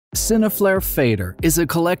Cineflare Fader is a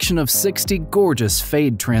collection of 60 gorgeous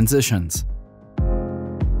fade transitions.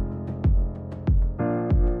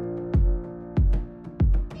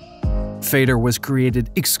 Fader was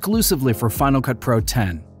created exclusively for Final Cut Pro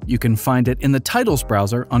X. You can find it in the Titles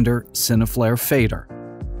browser under Cineflare Fader.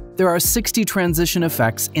 There are 60 transition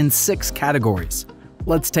effects in 6 categories.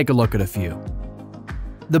 Let's take a look at a few.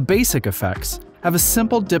 The basic effects have a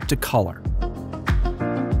simple dip to color.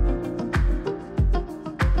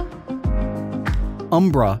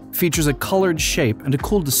 Umbra features a colored shape and a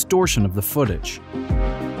cool distortion of the footage.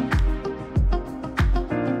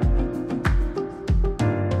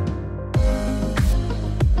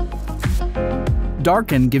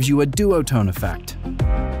 Darken gives you a duotone effect.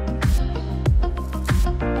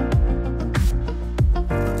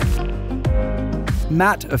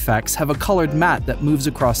 Matte effects have a colored matte that moves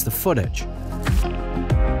across the footage.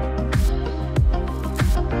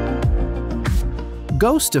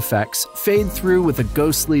 Ghost effects fade through with a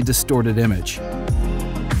ghostly, distorted image.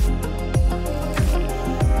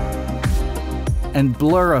 And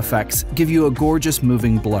blur effects give you a gorgeous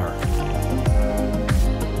moving blur.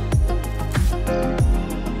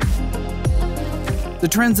 The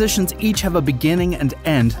transitions each have a beginning and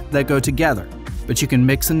end that go together, but you can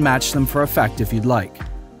mix and match them for effect if you'd like.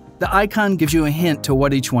 The icon gives you a hint to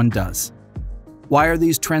what each one does. Why are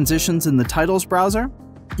these transitions in the Titles browser?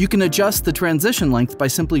 You can adjust the transition length by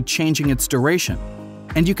simply changing its duration,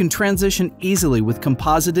 and you can transition easily with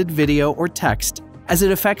composited video or text as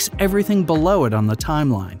it affects everything below it on the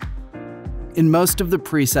timeline. In most of the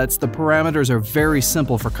presets, the parameters are very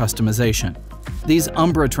simple for customization. These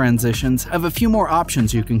Umbra transitions have a few more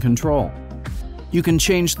options you can control. You can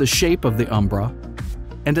change the shape of the Umbra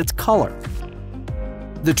and its color.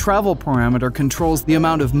 The travel parameter controls the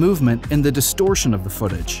amount of movement and the distortion of the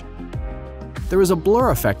footage. There is a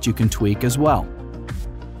blur effect you can tweak as well.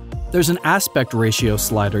 There's an aspect ratio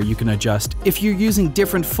slider you can adjust if you're using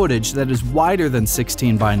different footage that is wider than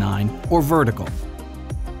 16:9 or vertical.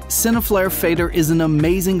 Cineflare Fader is an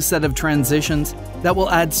amazing set of transitions that will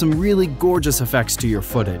add some really gorgeous effects to your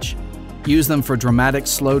footage. Use them for dramatic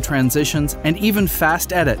slow transitions and even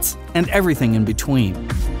fast edits and everything in between.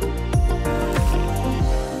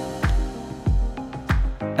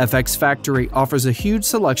 FX Factory offers a huge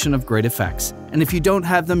selection of great effects, and if you don't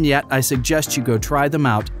have them yet, I suggest you go try them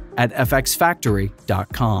out at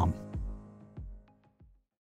fxfactory.com.